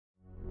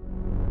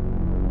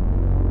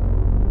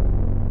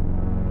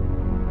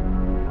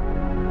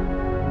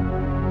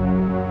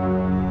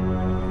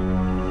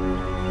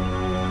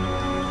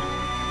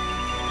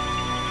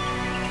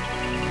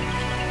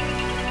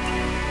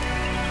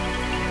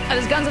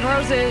is Guns N'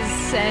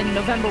 Roses and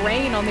November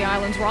Rain on the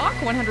Islands Rock,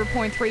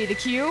 100.3 The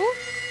Q.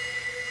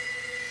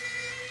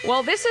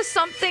 Well, this is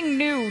something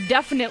new,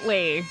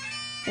 definitely.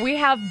 We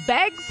have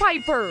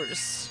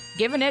bagpipers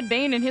giving Ed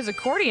Bain and his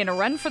accordion a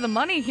run for the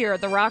money here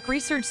at the Rock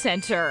Research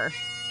Center.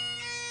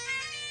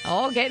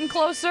 Oh, getting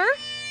closer.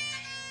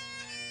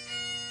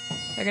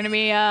 They're going to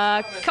be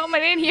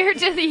coming in here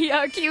to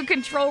the Q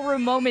control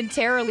room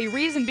momentarily.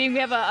 Reason being, we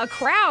have a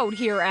crowd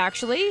here,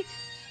 actually.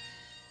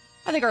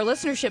 I think our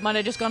listenership might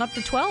have just gone up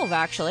to 12,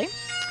 actually.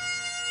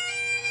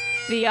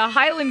 The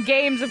Highland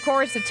Games, of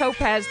course, at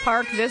Topaz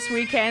Park this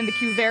weekend. The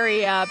Q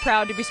very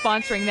proud to be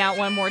sponsoring that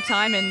one more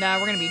time, and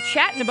we're going to be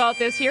chatting about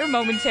this here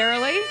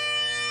momentarily.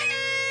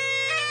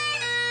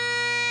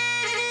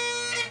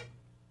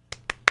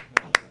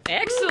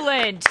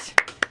 Excellent.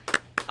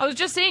 I was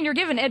just saying, you're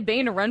giving Ed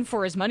Bain a run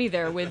for his money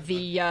there with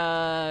the,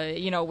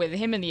 with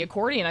him and the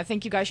accordion. I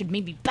think you guys should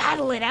maybe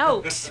battle it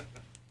out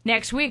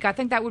next week. I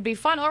think that would be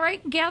fun. All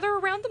right, gather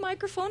around the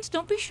microphones.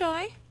 Don't be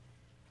shy.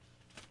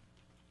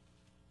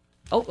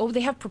 Oh,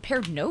 they have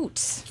prepared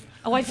notes.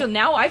 Oh, I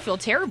feel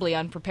terribly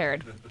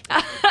unprepared.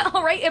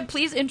 All right, and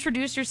please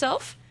introduce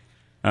yourself.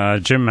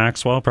 Jim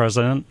Maxwell,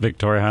 President,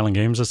 Victoria Highland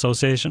Games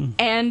Association.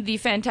 And the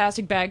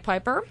fantastic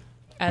bagpiper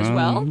as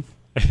well.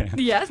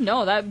 Yes,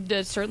 no,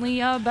 that's certainly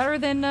better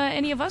than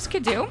any of us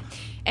could do.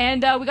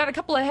 And we got a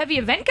couple of heavy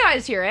event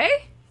guys here, eh?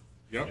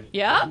 Yep.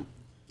 Yeah?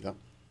 Yep.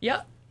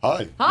 Yep.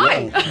 Hi.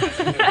 Hi.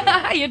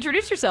 Yeah. You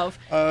introduce yourself.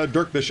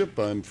 Dirk Bishop.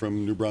 I'm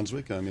from New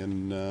Brunswick. I'm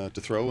in to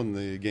throw in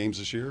the games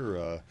this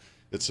year.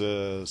 It's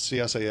a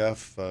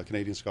CSAF,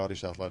 Canadian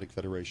Scottish Athletic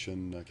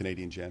Federation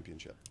Canadian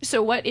Championship.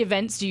 So what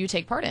events do you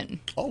take part in?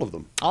 All of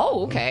them.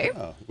 Oh, okay.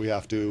 We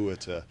have to.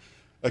 It's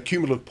a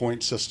cumulative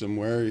point system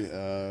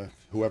where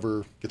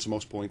whoever gets the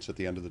most points at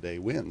the end of the day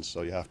wins.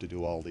 So you have to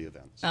do all the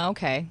events.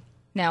 Okay.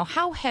 Now,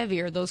 how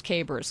heavy are those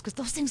cabers? Because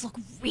those things look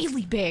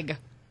really big.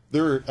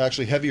 They're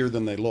actually heavier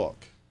than they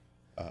look.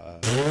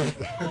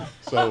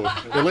 So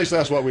at least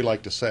that's what we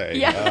like to say.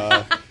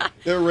 Yeah.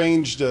 They're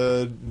ranged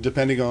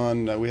depending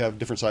on, we have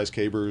different size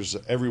cabers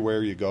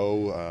everywhere you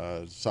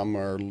go. Some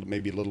are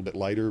maybe a little bit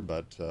lighter,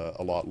 but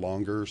a lot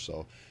longer.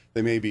 So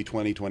they may be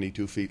 20,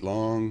 22 feet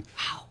long.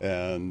 Wow.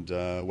 And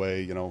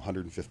weigh,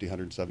 150,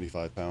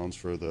 175 pounds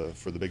for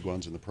the big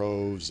ones in the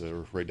pros,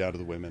 or right down to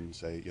the women,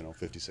 say,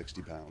 50,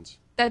 60 pounds.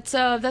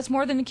 That's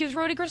more than the Q's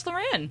Roadie Chris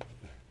Loran.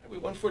 We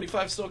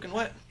 145 soaking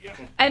wet. Yeah.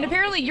 And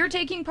apparently you're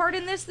taking part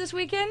in this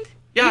weekend?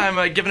 Yeah,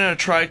 I'm giving it a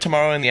try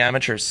tomorrow in the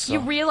amateurs. So. You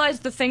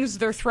realize the things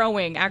they're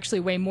throwing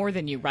actually weigh more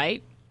than you,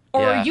 right?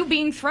 Or Yeah. are you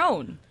being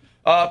thrown?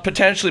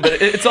 Potentially, but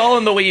it's all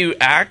in the way you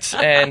act,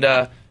 and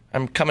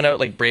I'm coming out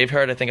like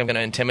Braveheart. I think I'm going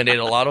to intimidate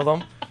a lot of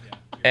them.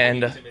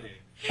 And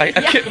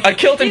I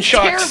killed him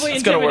shots. He's terribly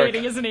it's going to work.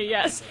 intimidating, isn't he?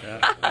 Yes.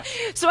 Yeah.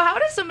 So how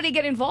does somebody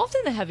get involved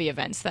in the heavy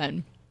events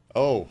then?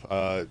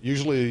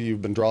 Usually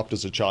you've been dropped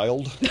as a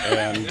child,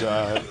 and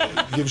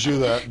it gives you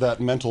that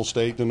mental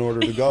state in order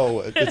to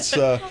go. It's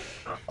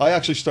I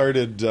actually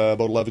started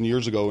about 11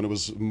 years ago, and it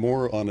was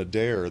more on a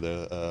dare.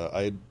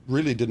 I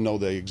really didn't know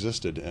they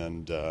existed,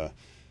 and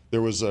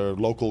there was a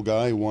local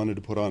guy who wanted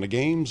to put on a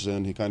games,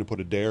 and he kind of put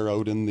a dare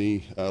out in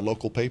the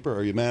local paper.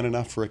 Are you man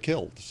enough for a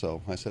kilt?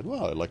 So I said,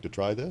 well, I'd like to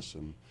try this,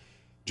 and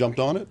jumped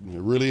on it,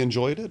 and really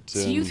enjoyed it.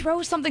 So you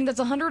throw something that's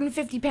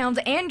 150 pounds,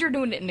 and you're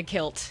doing it in a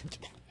kilt.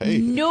 Hey.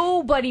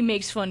 Nobody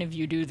makes fun of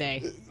you, do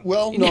they?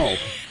 Well, no.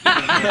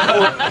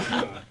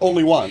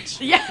 Only once.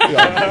 Yeah,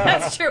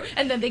 that's true.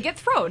 And then they get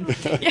thrown.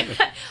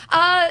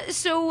 Yeah.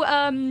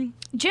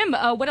 Jim,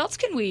 what else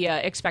can we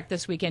expect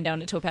this weekend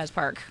down at Topaz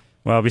Park?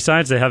 Well,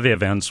 besides the heavy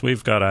events,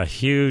 we've got a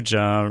huge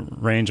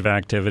range of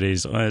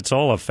activities. It's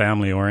all a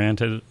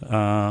family-oriented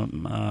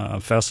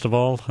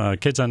festival.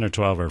 Kids under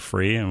 12 are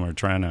free, and we're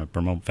trying to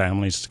promote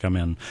families to come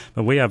in.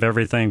 But we have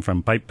everything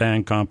from pipe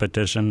band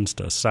competitions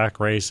to sack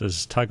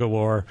races,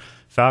 tug-of-war,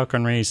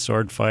 falconry,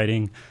 sword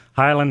fighting,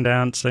 Highland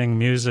dancing,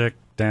 music,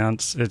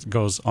 dance. It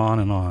goes on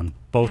and on,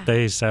 both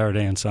days,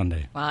 Saturday and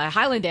Sunday. Well,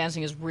 Highland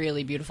dancing is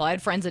really beautiful. I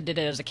had friends that did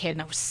it as a kid,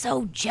 and I was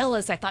so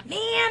jealous. I thought,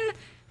 man,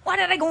 why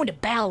did I go into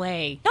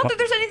ballet? Not that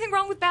there's anything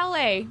wrong with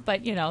ballet,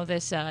 but,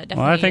 this definitely...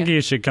 Well, I think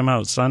you should come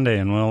out Sunday,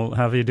 and we'll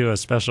have you do a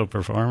special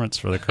performance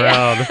for the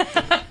crowd.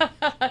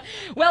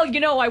 Well,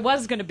 I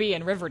was going to be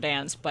in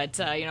Riverdance, but,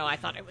 I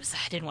thought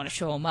I didn't want to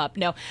show them up.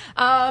 No.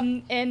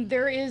 And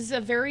there is a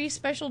very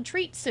special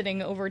treat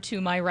sitting over to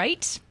my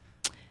right.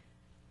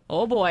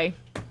 Oh, boy.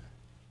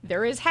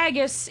 There is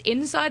haggis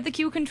inside the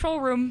Q control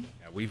room.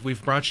 Yeah,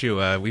 we've brought you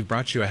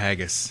a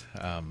haggis,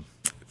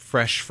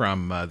 fresh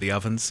from the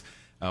ovens.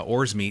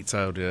 Orr's Meats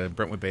out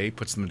Brentwood Bay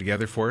puts them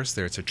together for us.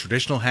 It's a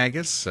traditional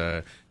haggis,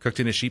 cooked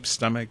in a sheep's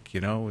stomach.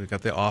 We've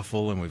got the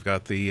offal, and we've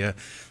got the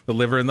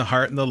liver and the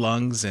heart and the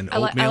lungs and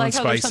oatmeal and spices. I like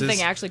how there's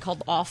something actually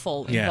called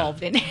offal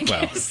involved in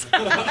haggis.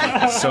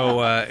 Well,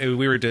 so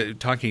we were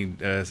talking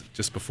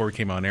just before we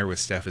came on air with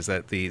Steph, is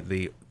that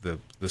the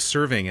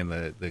serving and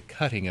the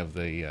cutting of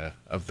the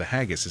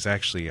haggis is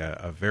actually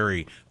a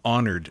very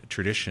honored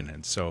tradition,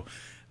 and so.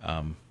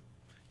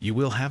 you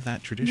will have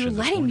that tradition. You're this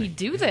letting me morning.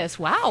 do this.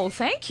 Wow,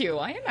 thank you.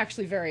 I am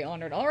actually very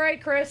honored. All right,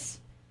 Chris,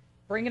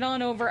 bring it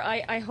on over.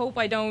 I hope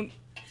I don't,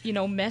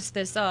 mess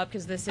this up,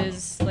 because this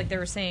is, like they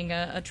were saying,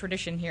 a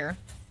tradition here.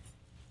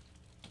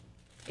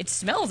 It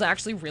smells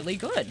actually really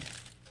good.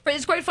 But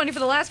it's quite funny, for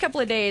the last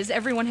couple of days,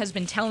 everyone has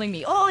been telling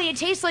me, oh, it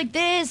tastes like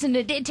this, and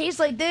it tastes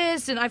like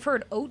this, and I've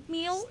heard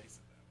oatmeal.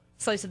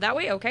 Slice it that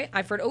way? Okay.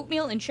 I've heard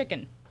oatmeal and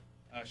chicken.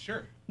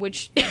 Sure.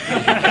 Which... All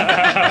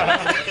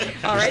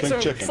right, so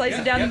chicken. slice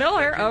it down the middle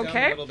here.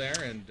 Okay.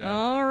 And,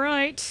 All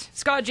right.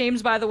 Scott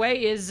James, by the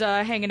way, is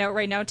hanging out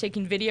right now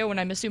taking video, and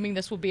I'm assuming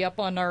this will be up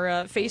on our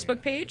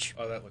Facebook page.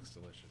 oh, that looks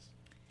delicious.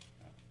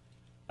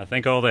 I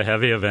think all the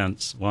heavy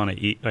events want to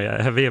eat.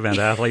 Heavy event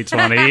athletes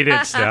want to eat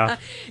it,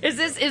 Steph. Is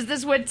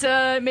this what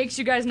makes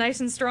you guys nice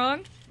and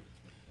strong?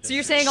 So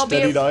you're saying I'll be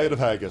Steady able... diet of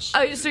haggis.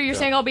 So you're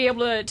saying I'll be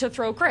able to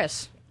throw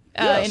Chris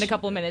Yes. in a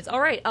couple of minutes.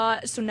 All right.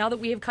 So now that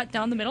we have cut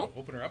down the middle,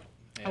 Open her up.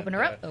 open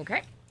her up.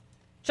 Okay.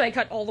 Should I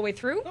cut all the way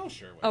through? Oh,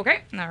 sure.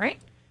 Okay. All right.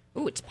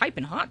 Ooh, it's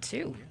piping hot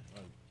too.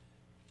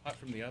 Hot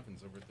from the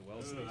ovens over at the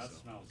Wellesley.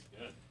 smells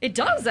good. It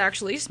does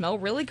actually smell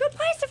really good.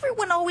 Why is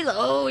everyone always,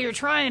 oh, you're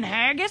trying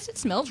haggis? It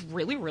smells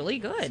really, really See,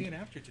 good. and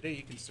after today,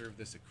 you can serve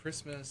this at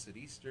Christmas, at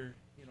Easter,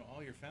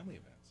 all your family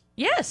events.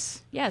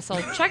 Yes,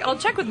 I'll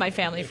check with my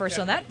family first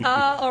on that.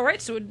 All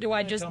right, so do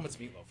I just, Tell them it's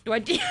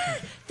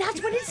meatloaf.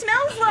 that's what it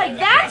smells like.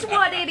 That's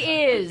what it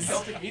is.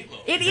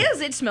 It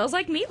is. It smells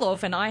like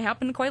meatloaf, and I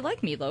happen to quite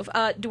like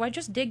meatloaf. Do I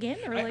just dig in,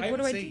 or like, I what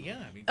do would I say, do? yeah.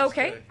 I mean, just,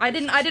 Okay, I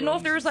didn't know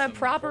if there was a some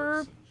proper.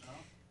 herbs.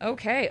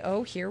 Okay.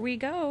 Oh, here we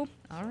go.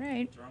 All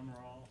right. Drum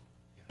roll.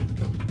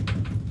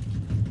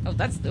 Oh,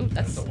 that's a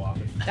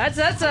whopping.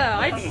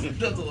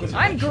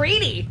 I'm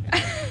greedy.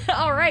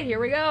 All right, here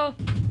we go.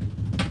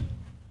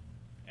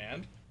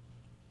 And?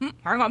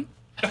 Hang on.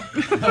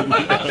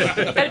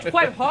 It's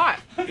quite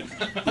hot.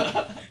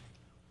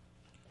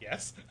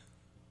 Yes.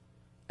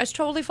 It's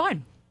totally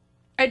fine.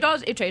 It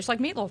does. It tastes like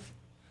meatloaf.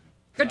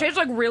 It tastes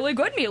like really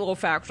good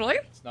meatloaf, actually.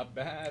 It's not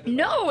bad.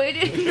 No, it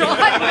is not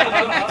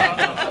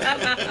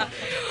bad.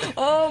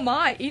 Oh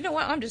my! You know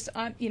what?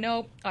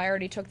 I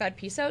already took that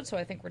piece out, so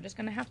I think we're just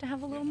gonna have to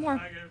have a little more.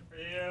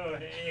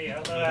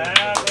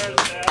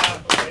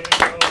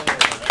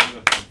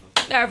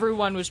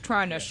 Everyone was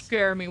trying to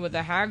scare me with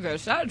the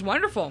haggis. That was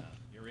wonderful.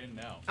 You're in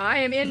now. I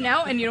am in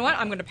now, and you know what?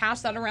 I'm gonna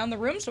pass that around the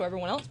room so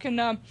everyone else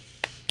can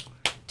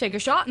take a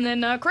shot, and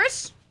then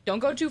Chris, don't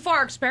go too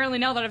far, 'cause apparently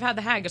now that I've had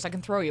the haggis, I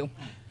can throw you.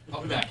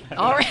 I'll be back.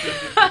 All right.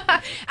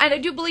 And I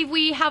do believe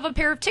we have a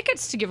pair of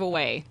tickets to give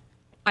away.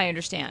 I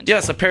understand.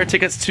 Yes, a pair of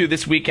tickets to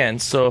this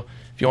weekend. So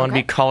if you want to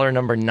Okay. be caller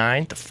number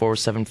 9 to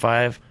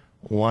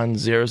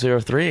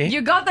 475-1003. You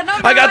got the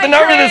number. I got the right,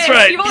 number Chris. that's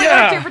right, You've only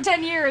yeah. worked here for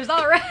 10 years.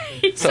 All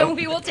right. So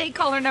we will take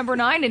caller number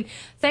 9, and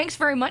thanks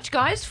very much,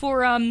 guys,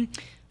 for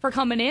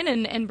coming in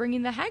and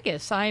bringing the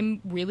haggis. I'm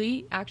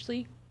really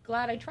actually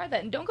glad I tried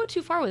that, and don't go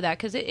too far with that,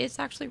 because it's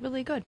actually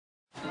really good.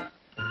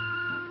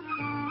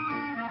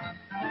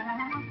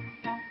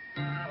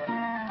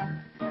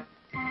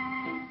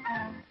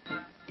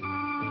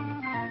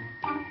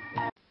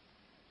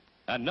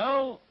 And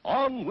now,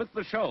 on with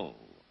the show.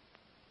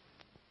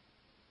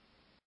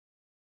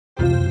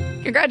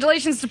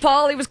 Congratulations to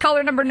Paul. He was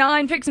caller number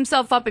 9. Picks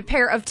himself up a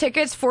pair of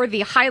tickets for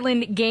the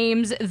Highland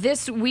Games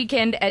this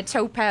weekend at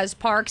Topaz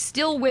Park.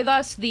 Still with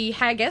us, the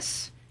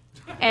haggis.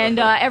 And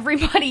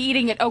everybody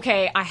eating it.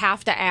 Okay, I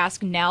have to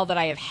ask, now that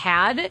I have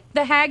had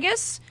the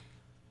haggis,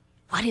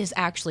 what is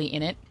actually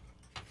in it?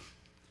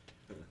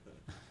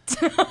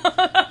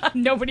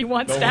 Nobody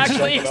wants to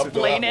actually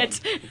explain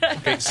it.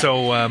 Okay,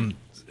 so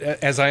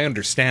as I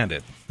understand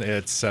it,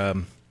 it's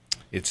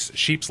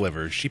sheep's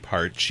liver, sheep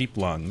heart, sheep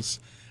lungs,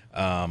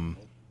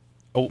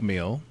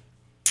 oatmeal,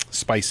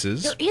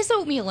 spices. There is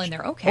oatmeal in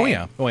there. Okay.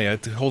 Oh yeah,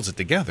 it holds it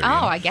together. Oh,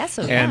 you know? I guess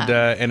so. And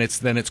Yeah. and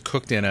it's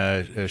cooked in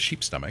a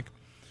sheep stomach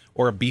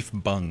or a beef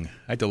bung.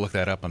 I had to look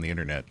that up on the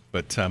internet,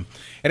 but at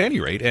any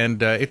rate,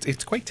 and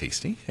it's quite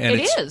tasty, and It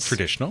it's is.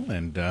 traditional,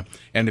 and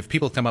if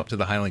people come up to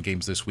the Highland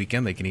Games this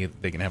weekend, they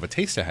can have a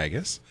taste of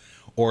haggis,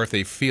 or if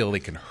they feel, they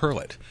can hurl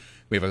it.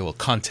 We have a little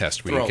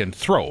contest where you can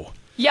throw.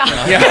 Yeah.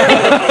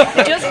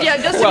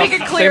 Just to make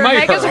it clear, might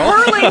haggis hurl.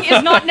 hurling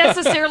is not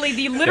necessarily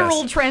the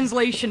literal Yes.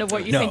 translation of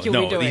what you think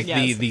you'll be doing.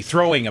 The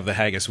throwing of the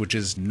haggis, which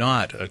is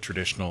not a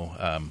traditional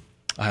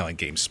Highland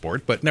Games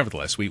sport, but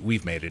nevertheless,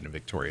 we've made it in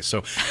Victoria.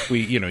 So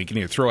you can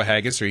either throw a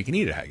haggis or you can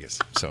eat a haggis.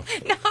 So,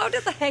 Now, how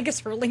did the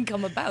haggis hurling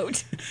come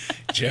about?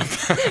 Jim,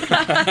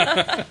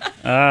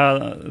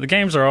 The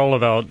games are all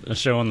about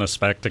showing the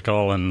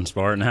spectacle and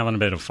sport and having a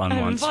bit of fun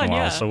once in a while.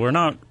 yeah. So we're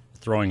not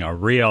throwing a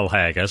real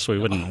haggis. We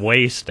wouldn't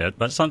waste it,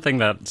 but something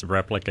that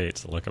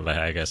replicates the look of a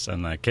haggis,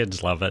 and the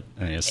kids love it.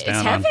 And you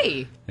stand It's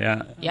heavy.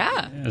 Yeah.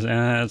 Yeah.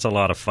 It's a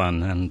lot of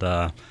fun,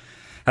 and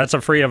that's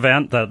a free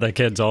event that the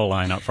kids all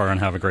line up for and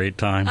have a great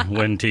time.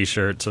 Win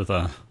T-shirts with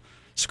a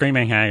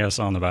screaming haggis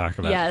on the back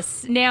of it.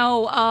 Yes.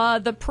 Now,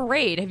 the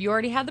parade. Have you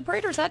already had the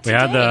parade, or is that today?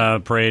 We had the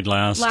parade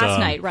last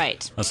night,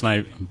 right? Last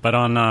night, but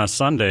on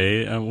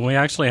Sunday we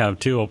actually have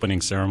two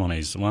opening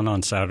ceremonies. One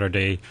on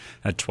Saturday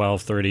at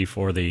 12:30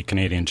 for the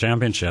Canadian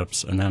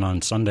Championships, and then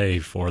on Sunday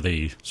for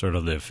the sort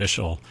of the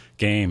official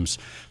games.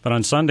 But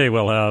on Sunday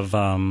we'll have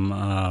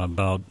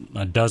about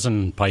a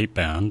dozen pipe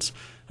bands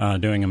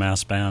doing a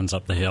mass bands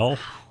up the hill.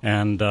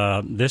 And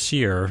this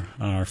year,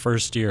 our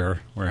first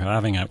year, we're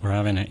having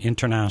an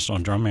international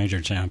drum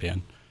major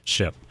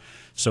championship.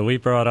 So we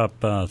brought up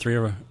three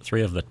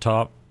of the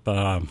top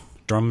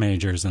drum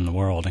majors in the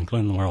world,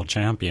 including the world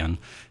champion.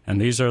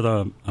 And these are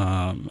the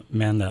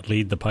men that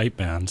lead the pipe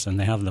bands, and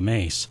they have the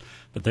mace.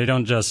 But they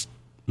don't just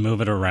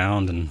move it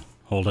around and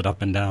hold it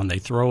up and down. They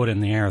throw it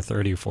in the air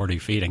 30, 40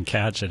 feet and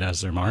catch it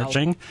as they're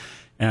marching. Wow.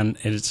 And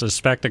it's a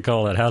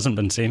spectacle that hasn't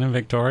been seen in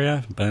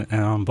Victoria, but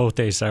on both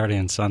days, Saturday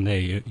and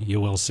Sunday, you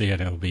will see it.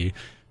 It'll be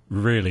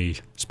really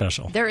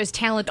special. There is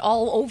talent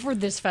all over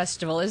this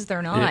festival, is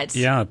there not?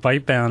 Yeah,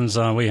 pipe bands.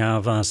 We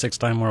have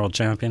six-time world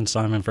champion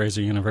Simon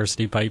Fraser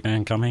University pipe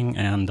band coming,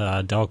 and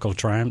Delco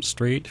Triumph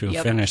Street, who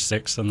finished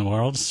sixth in the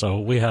world. So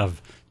we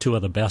have two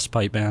of the best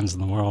pipe bands in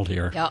the world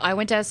here. Yeah, I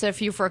went to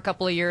SFU for a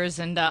couple of years,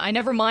 and I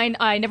never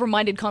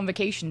minded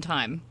convocation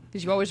time,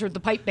 because you always heard the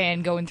pipe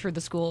band going through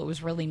the school. It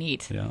was really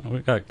neat. Yeah,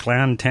 we've got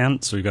clan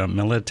tents, we've got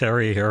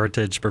military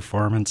heritage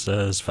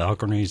performances,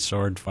 falconry,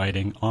 sword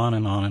fighting, on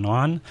and on and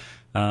on.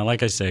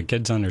 Like I said,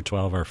 kids under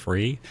 12 are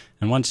free.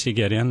 And once you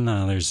get in,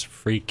 there's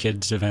free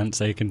kids events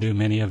they can do,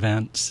 mini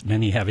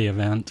heavy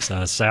events,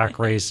 sack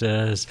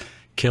races,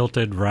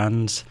 kilted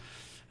runs.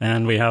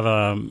 And we have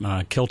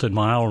a kilted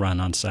mile run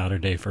on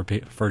Saturday for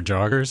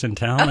joggers in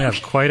town. We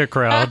have quite a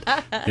crowd.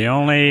 The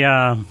only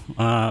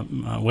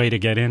way to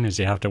get in is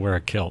you have to wear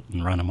a kilt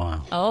and run a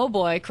mile. Oh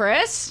boy,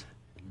 Chris,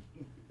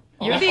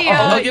 you're the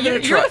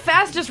the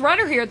fastest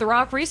runner here at the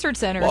Rock Research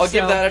Center. Well, I'll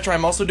give that a try.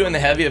 I'm also doing the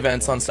heavy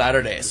events on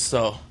Saturdays,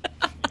 so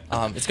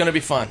it's going to be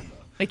fun.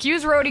 The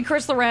Q's roadie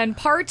Chris Loren,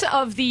 part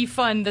of the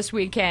fun this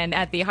weekend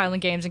at the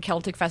Highland Games and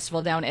Celtic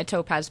Festival down at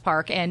Topaz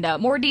Park. And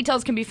more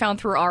details can be found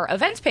through our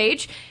events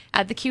page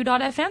at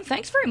theq.fm.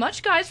 Thanks very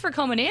much, guys, for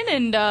coming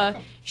in and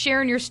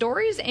sharing your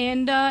stories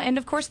and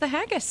of course, the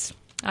haggis.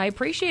 I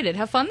appreciate it.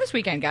 Have fun this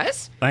weekend,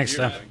 guys. Thanks,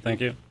 Steph.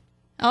 Thank you.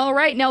 All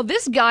right. Now,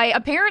 this guy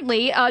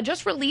apparently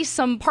just released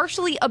some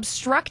partially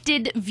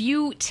obstructed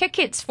view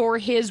tickets for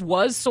his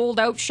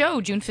was-sold-out show,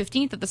 June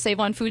 15th at the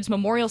Save On Foods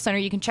Memorial Center.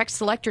 You can check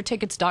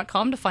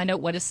selectyourtickets.com to find out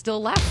what is still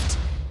left.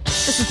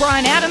 This is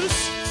Brian Adams,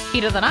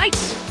 Heat of the Night,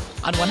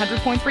 on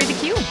 100.3 The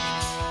Q.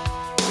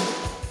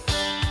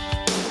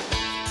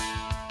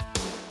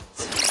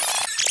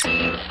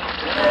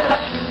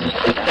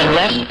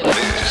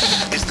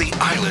 This is the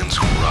Island's